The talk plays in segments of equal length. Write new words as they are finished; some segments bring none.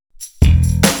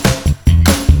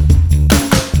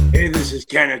Hey, this is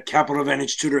Ken at Capital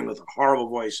Advantage Tutoring with a horrible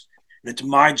voice. And it's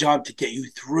my job to get you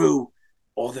through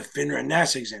all the FINRA and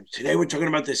NASA exams. Today, we're talking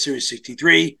about the Series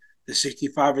 63, the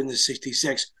 65, and the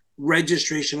 66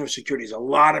 registration of securities. A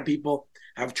lot of people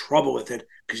have trouble with it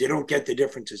because they don't get the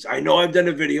differences. I know I've done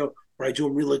a video where I do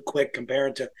them really quick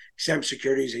comparing to exempt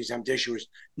securities, exempt issuers.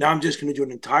 Now I'm just going to do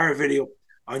an entire video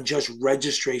on just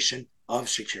registration of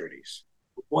securities.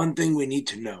 One thing we need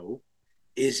to know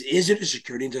is it a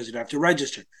security and does it have to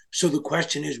register? So the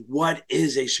question is, what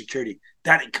is a security?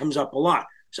 That comes up a lot.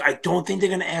 So I don't think they're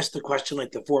going to ask the question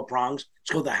like the 4 prongs. It's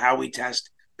called the Howey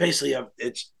test. Basically,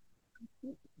 it's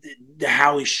the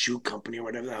Howey Shoe Company or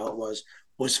whatever the hell it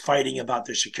was fighting about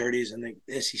their securities, and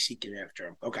the SEC came after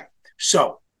them. Okay,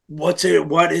 so what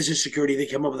is a security? They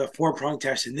came up with a 4-prong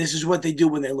test, and this is what they do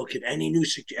when they look at any new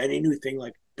thing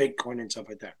like Bitcoin and stuff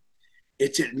like that.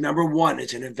 It's number 1,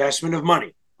 it's an investment of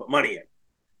money. Put money in.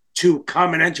 2,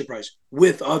 common enterprise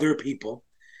with other people,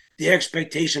 the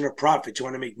expectation of profit. You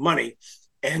want to make money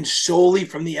and solely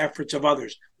from the efforts of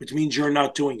others, which means you're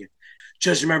not doing it.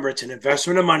 Just remember, it's an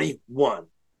investment of money, 1,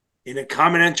 in a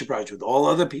common enterprise with all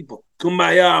other people,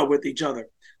 kumbaya with each other.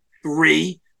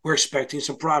 3, we're expecting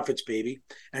some profits, baby.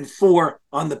 And 4,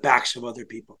 on the backs of other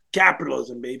people.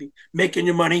 Capitalism, baby. Making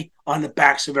your money on the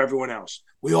backs of everyone else.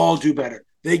 We all do better.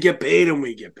 They get paid and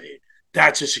we get paid.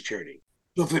 That's a security.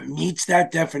 So if it meets that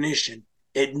definition,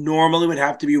 it normally would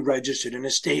have to be registered in a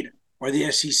state or the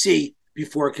SEC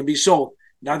before it can be sold.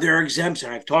 Now, there are exempts,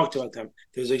 and I've talked about them.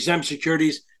 There's exempt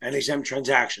securities and exempt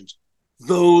transactions.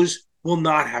 Those will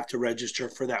not have to register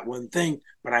for that one thing,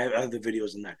 but I have other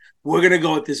videos on that. We're going to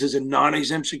go with this as a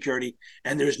non-exempt security,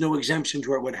 and there's no exemptions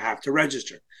where it would have to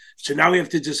register. So now we have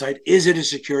to decide, is it a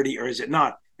security or is it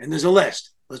not? And there's a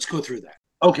list. Let's go through that.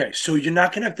 Okay, so you're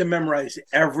not going to have to memorize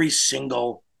every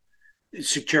single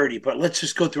security, but let's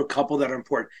just go through a couple that are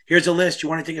important. Here's a list. You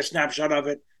want to take a snapshot of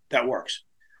it? That works.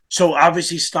 So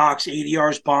obviously stocks,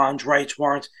 ADRs, bonds, rights,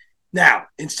 warrants. Now,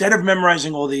 instead of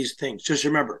memorizing all these things, just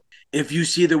remember, if you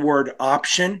see the word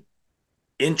option,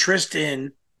 interest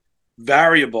in,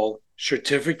 variable,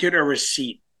 certificate, or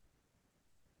receipt,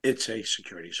 it's a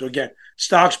security. So again,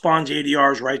 stocks, bonds,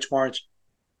 ADRs, rights, warrants.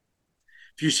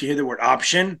 If you see here the word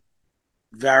option,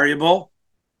 variable,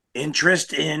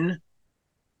 interest in,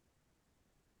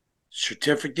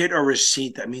 certificate or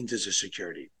receipt, that means it's a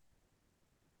security.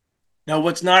 Now,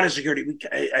 what's not a security?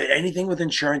 Anything with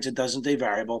insurance, it doesn't say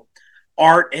variable.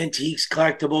 Art, antiques,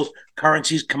 collectibles,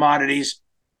 currencies, commodities,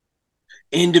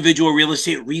 individual real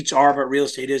estate, REITs are, but real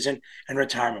estate isn't, and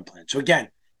retirement plan. So again,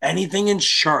 anything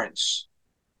insurance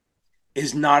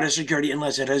is not a security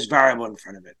unless it has variable in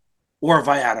front of it. Or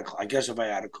viatical. I guess a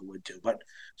viatical would too. But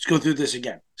let's go through this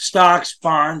again. Stocks,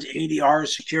 bonds, ADRs,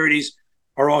 securities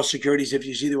are all securities. If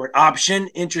you see the word option,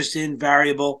 interest in,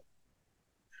 variable,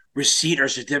 receipt or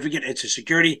certificate, it's a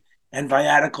security. And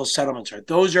viatical settlements are.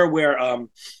 Those are where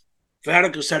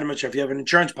viatical settlements are. If you have an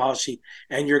insurance policy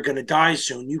and you're going to die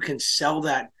soon, you can sell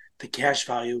that, the cash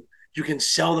value. You can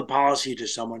sell the policy to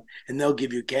someone and they'll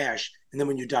give you cash. And then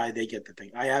when you die, they get the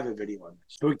thing. I have a video on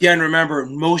this. So again, remember,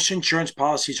 most insurance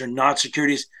policies are not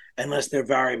securities unless they're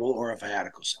variable or a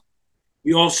viatical settlement.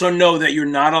 You also know that you're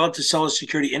not allowed to sell a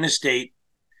security in a state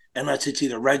unless it's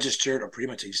either registered or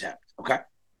pretty much exempt, okay?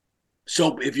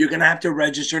 So if you're going to have to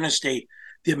register in a state,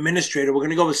 the administrator, we're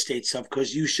going to go with state stuff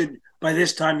because you should, by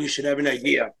this time, you should have an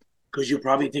idea because you're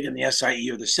probably thinking the SIE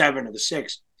or the 7 or the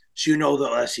 6. So you know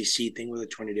the SEC thing with a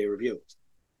 20-day review.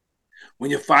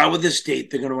 When you file with the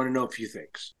state, they're going to want to know a few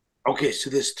things. Okay, so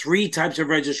there's 3 types of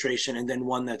registration and then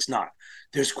one that's not.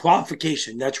 There's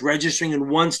qualification. That's registering in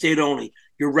one state only.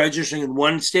 You're registering in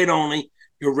one state only.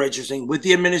 You're registering with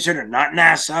the administrator, not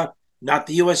NASA, not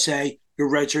the USA. You're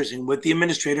registering with the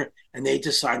administrator, and they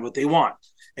decide what they want.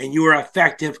 And you are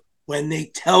effective when they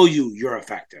tell you you're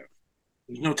effective.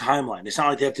 There's no timeline. It's not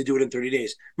like they have to do it in 30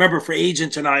 days. Remember, for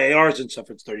agents and IARs and stuff,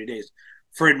 it's 30 days.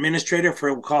 For administrator,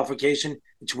 for qualification,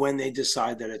 it's when they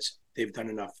decide that they've done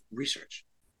enough research.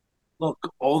 Look,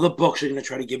 all the books are going to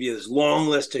try to give you this long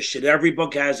list of shit. Every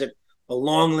book has it, a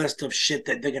long list of shit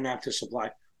that they're going to have to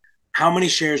supply. How many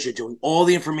shares you're doing, all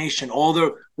the information, all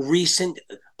the recent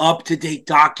up-to-date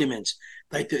documents,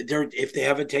 like if they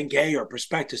have a 10K or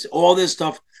prospectus, all this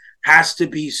stuff has to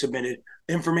be submitted.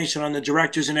 Information on the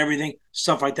directors and everything,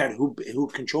 stuff like that, who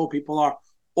control people are,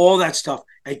 all that stuff.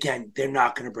 Again, they're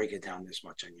not going to break it down this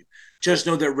much on you. Just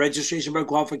know that registration by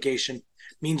qualification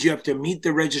means you have to meet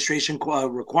the registration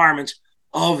requirements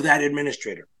of that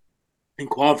administrator. And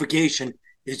qualification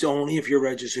is only if you're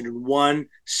registered in one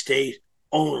state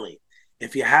only.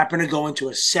 If you happen to go into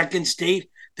a second state,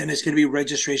 then it's going to be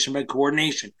registration by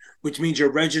coordination, which means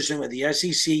you're registering with the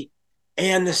SEC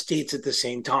and the states at the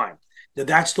same time. Now,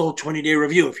 that's the 20-day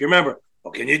review. If you remember,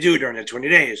 what can you do during the 20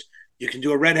 days? You can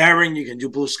do a red herring. You can do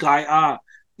blue sky.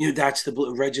 That's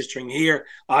the registering here.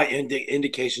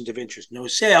 Indications of interest. No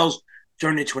sales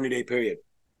during the 20-day period.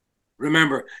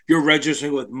 Remember, you're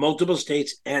registering with multiple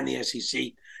states and the SEC.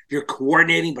 You're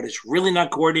coordinating, but it's really not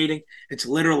coordinating. It's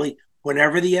literally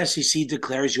whenever the SEC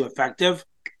declares you effective,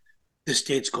 the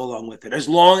states go along with it, as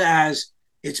long as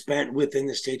it's been within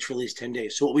the states for at least 10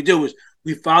 days. So what we do is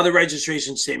we file the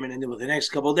registration statement, and then within the next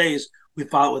couple of days, we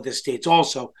file it with the states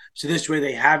also. So this way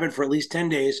they have it for at least 10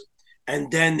 days.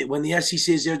 And then when the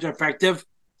SEC is effective,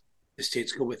 the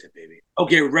states go with it, baby.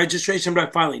 Okay, registration by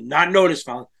filing, not notice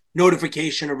filing,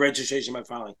 notification of registration by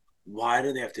filing. Why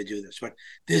do they have to do this? But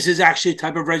this is actually a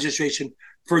type of registration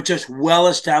for just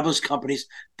well-established companies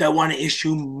that want to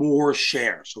issue more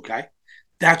shares, okay?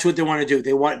 That's what they want to do.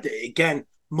 They want, again,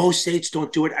 most states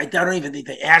don't do it. I don't even think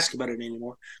they ask about it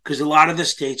anymore because a lot of the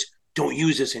states don't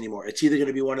use this anymore. It's either going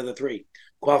to be one of the three: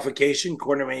 qualification,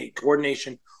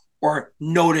 coordination, or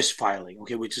notice filing,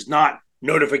 okay, which is not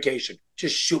notification.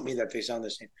 Just shoot me that they sound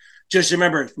the same. Just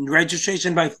remember,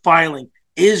 registration by filing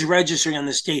is registering on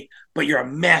the state, but you're a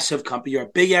massive company, you're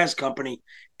a big ass company,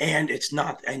 and it's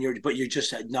not, but you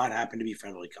just not happen to be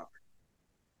federally covered.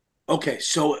 Okay,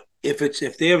 so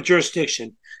if they have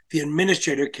jurisdiction, the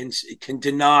administrator can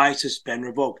deny, suspend,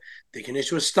 revoke. They can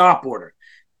issue a stop order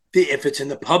if it's in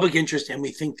the public interest, and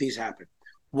we think these happen.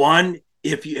 One,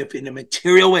 if in a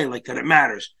material way like that it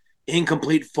matters,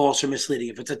 incomplete, false, or misleading.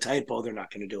 If it's a typo, they're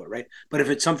not going to do it, right? But if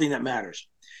it's something that matters,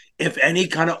 if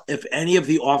any of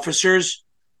the officers,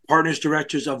 partners,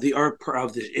 directors of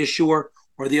the issuer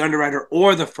or the underwriter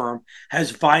or the firm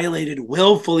has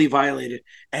willfully violated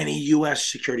any U.S.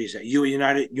 Securities Act,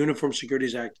 Uniform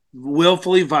Securities Act,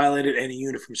 willfully violated any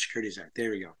Uniform Securities Act.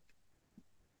 There we go.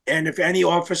 And if any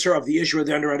officer of the issuer or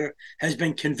the underwriter has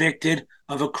been convicted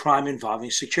of a crime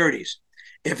involving securities,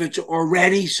 if it's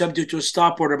already subject to a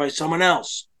stop order by someone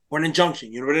else, or an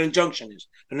injunction. You know what an injunction is?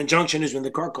 An injunction is when the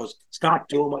court goes, stop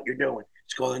doing what you're doing.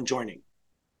 It's called enjoining.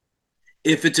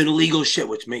 If it's an illegal shit,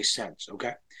 which makes sense,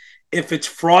 okay? If it's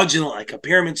fraudulent, like a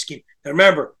pyramid scheme. Now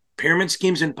remember, pyramid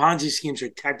schemes and Ponzi schemes are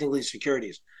technically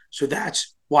securities. So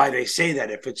that's why they say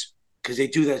that. If it's because they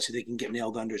do that so they can get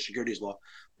nailed under securities law.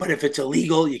 But if it's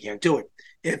illegal, you can't do it.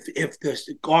 If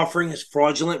the offering is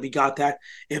fraudulent, we got that.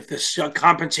 If the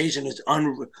compensation is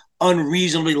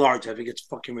unreasonably large, I think it's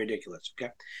fucking ridiculous,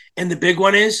 okay? And the big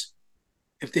one is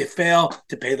if they fail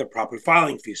to pay the proper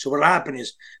filing fee. So what'll happen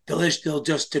is they'll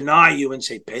just deny you and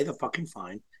say, pay the fucking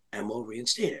fine and we'll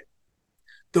reinstate it.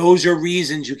 Those are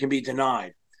reasons you can be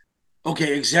denied.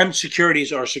 Okay, exempt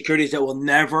securities are securities that will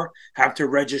never have to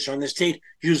register on the state,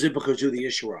 usually because who the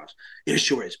issuer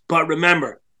is. But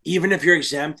remember, even if you're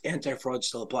exempt, anti-fraud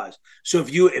still applies. So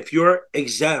if you're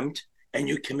exempt and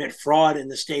you commit fraud in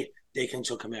the state, they can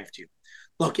still come after you.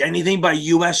 Look, anything by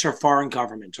U.S. or foreign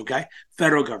governments, okay?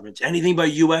 Federal governments, anything by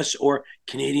U.S. or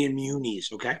Canadian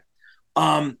munis, okay?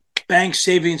 Banks,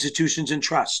 saving institutions, and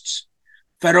trusts,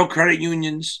 federal credit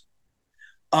unions,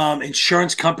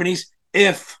 insurance companies,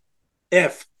 if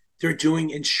they're doing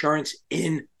insurance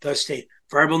in the state.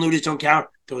 Variable annuities don't count.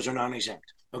 Those are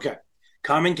non-exempt. Okay.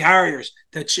 Common carriers,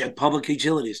 that's public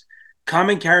utilities.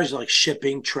 Common carriers are like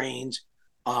shipping, trains,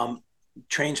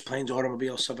 planes,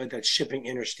 automobiles, stuff like that, shipping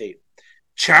interstate.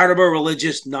 Charitable,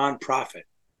 religious, nonprofit.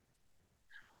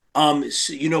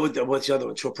 So you know what's the other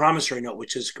one? So a promissory note,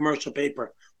 which is commercial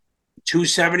paper,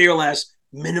 270 or less,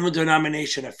 minimum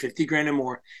denomination of 50 grand or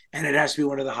more, and it has to be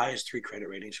one of the highest 3 credit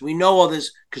ratings. We know all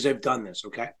this because I've done this,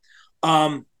 okay?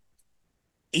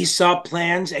 ESOP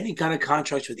plans, any kind of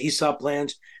contracts with ESOP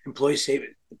plans, employee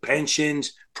savings,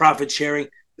 pensions, profit sharing,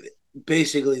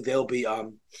 basically they'll be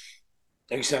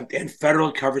exempt. And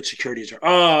federal covered securities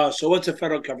are, so what's a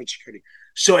federal covered security?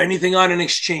 So anything on an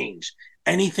exchange,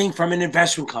 anything from an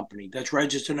investment company that's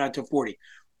registered not to 40.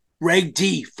 Reg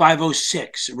D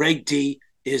 506, Reg D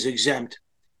is exempt,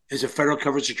 is a federal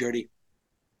covered security.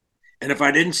 And if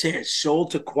I didn't say it,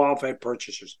 sold to qualified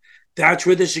purchasers. That's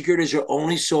where the securities are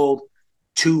only sold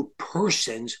to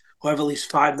persons who have at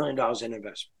least $5 million in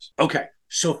investments. Okay,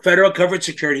 so federal covered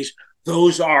securities,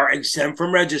 those are exempt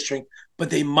from registering, but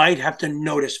they might have to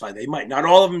notify. They might, not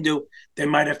all of them do. They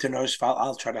might have to notice file.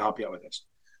 I'll try to help you out with this.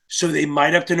 So they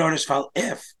might have to notice file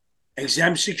if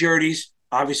exempt securities,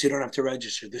 obviously don't have to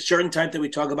register. The certain type that we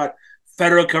talk about,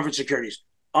 federal covered securities,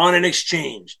 on an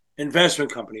exchange,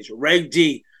 investment companies, Reg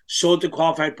D, sold to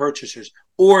qualified purchasers,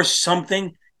 or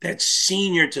something that's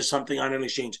senior to something on an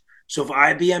exchange. So if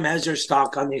IBM has their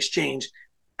stock on the exchange,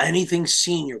 anything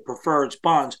senior, preferreds,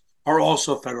 bonds, are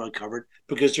also federally covered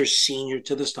because they're senior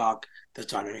to the stock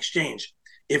that's on an exchange.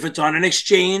 If it's on an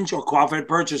exchange or qualified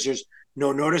purchasers,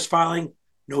 no notice filing,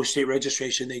 no state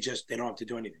registration. They don't have to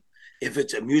do anything. If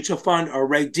it's a mutual fund or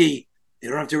Reg D, they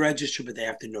don't have to register, but they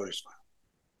have to notice file.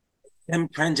 Them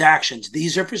transactions,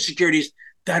 these are for securities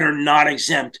that are not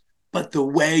exempt, but the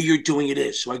way you're doing it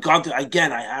is. So I got to,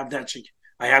 again, I have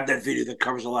that video that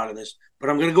covers a lot of this, but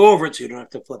I'm going to go over it so you don't have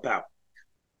to flip out.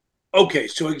 Okay,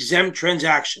 so exempt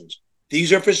transactions.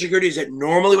 These are for securities that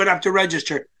normally would have to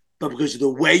register, but because of the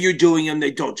way you're doing them,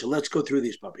 they don't. So let's go through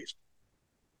these puppies.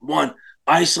 One,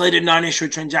 isolated non-issuer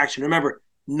transaction. Remember,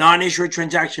 non-issuer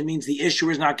transaction means the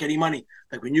issuer is not getting money.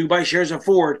 Like when you buy shares of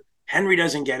Ford, Henry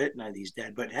doesn't get it. Now he's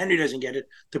dead, but Henry doesn't get it.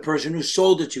 The person who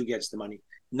sold it to gets the money,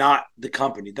 not the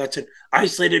company. That's it.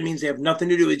 Isolated means they have nothing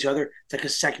to do with each other. It's like a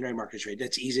secondary market trade.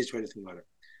 That's the easiest way to think about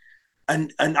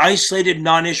it. An isolated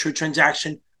non-issuer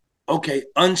transaction. Okay,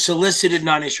 unsolicited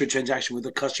non-issuer transaction where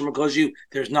the customer calls you.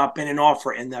 There's not been an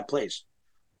offer in that place.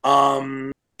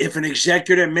 If an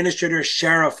executive, administrator,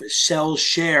 sheriff sells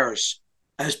shares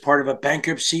as part of a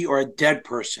bankruptcy or a dead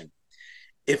person,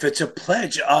 if it's a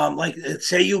pledge, like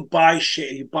say you buy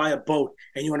a boat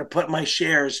and you want to put my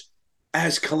shares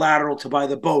as collateral to buy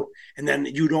the boat, and then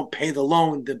you don't pay the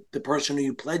loan, the person who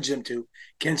you pledge them to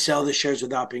can sell the shares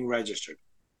without being registered.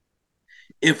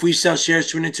 If we sell shares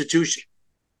to an institution,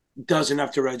 doesn't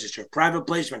have to register. Private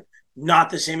placement, not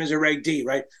the same as a Reg D,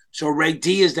 right? So Reg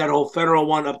D is that whole federal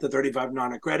one up to 35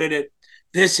 non-accredited.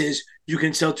 This is you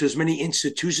can sell to as many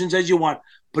institutions as you want,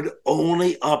 but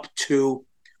only up to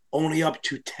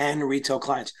 10 retail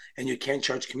clients, and you can't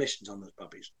charge commissions on those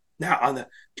puppies. Now on the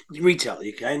retail,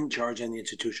 you can charge on the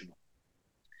institutional.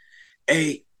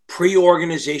 A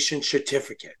pre-organization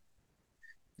certificate.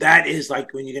 That is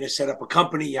like when you're going to set up a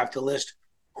company, you have to list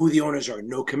who the owners are.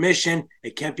 No commission.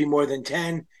 It can't be more than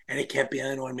 10, and it can't be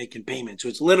anyone making payments. So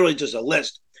it's literally just a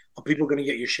list of people going to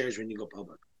get your shares when you go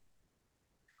public.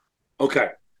 Okay.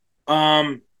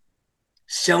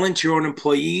 Selling to your own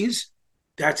employees,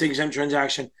 that's an exempt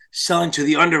transaction. Selling to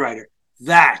the underwriter,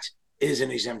 that is an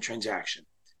exempt transaction.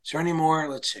 Is there any more?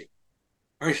 Let's see.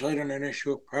 Isolated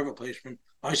non-issuer, private placement,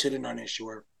 isolated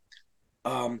non-issuer,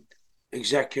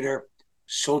 executor,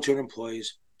 sold to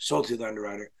employees, sold to the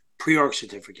underwriter, pre-org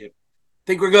certificate. I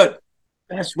think we're good.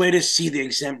 Best way to see the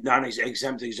exempt,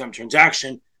 exempt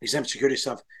transaction, exempt security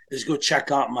stuff is go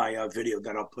check out my video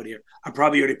that I'll put here. I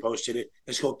probably already posted it.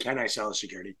 It's called "Can I Sell a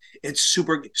Security?" It's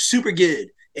super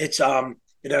good. It's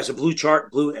it has a blue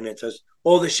chart, and it says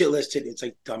all the shit listed. It's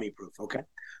like dummy proof. Okay.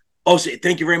 Also,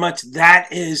 thank you very much.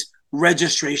 That is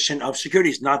registration of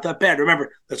securities. Not that bad.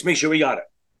 Remember, let's make sure we got it.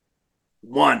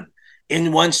 One,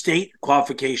 in one state,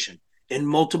 qualification. In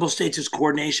multiple states, it's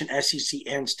coordination, SEC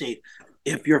and state.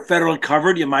 If you're federally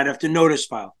covered, you might have to notice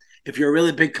file. If you're a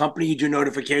really big company, you do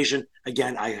notification.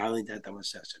 Again, I highly doubt that was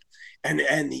assessed.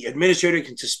 And the administrator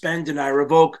can suspend, deny,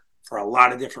 revoke for a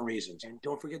lot of different reasons. And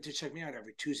don't forget to check me out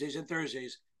every Tuesdays and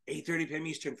Thursdays, 8:30 p.m.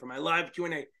 Eastern for my live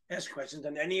Q&A. Ask questions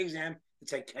on any exam.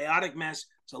 It's a chaotic mess.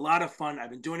 It's a lot of fun. I've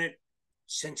been doing it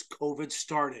since COVID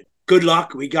started. Good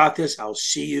luck. We got this. I'll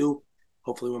see you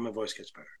hopefully when my voice gets better.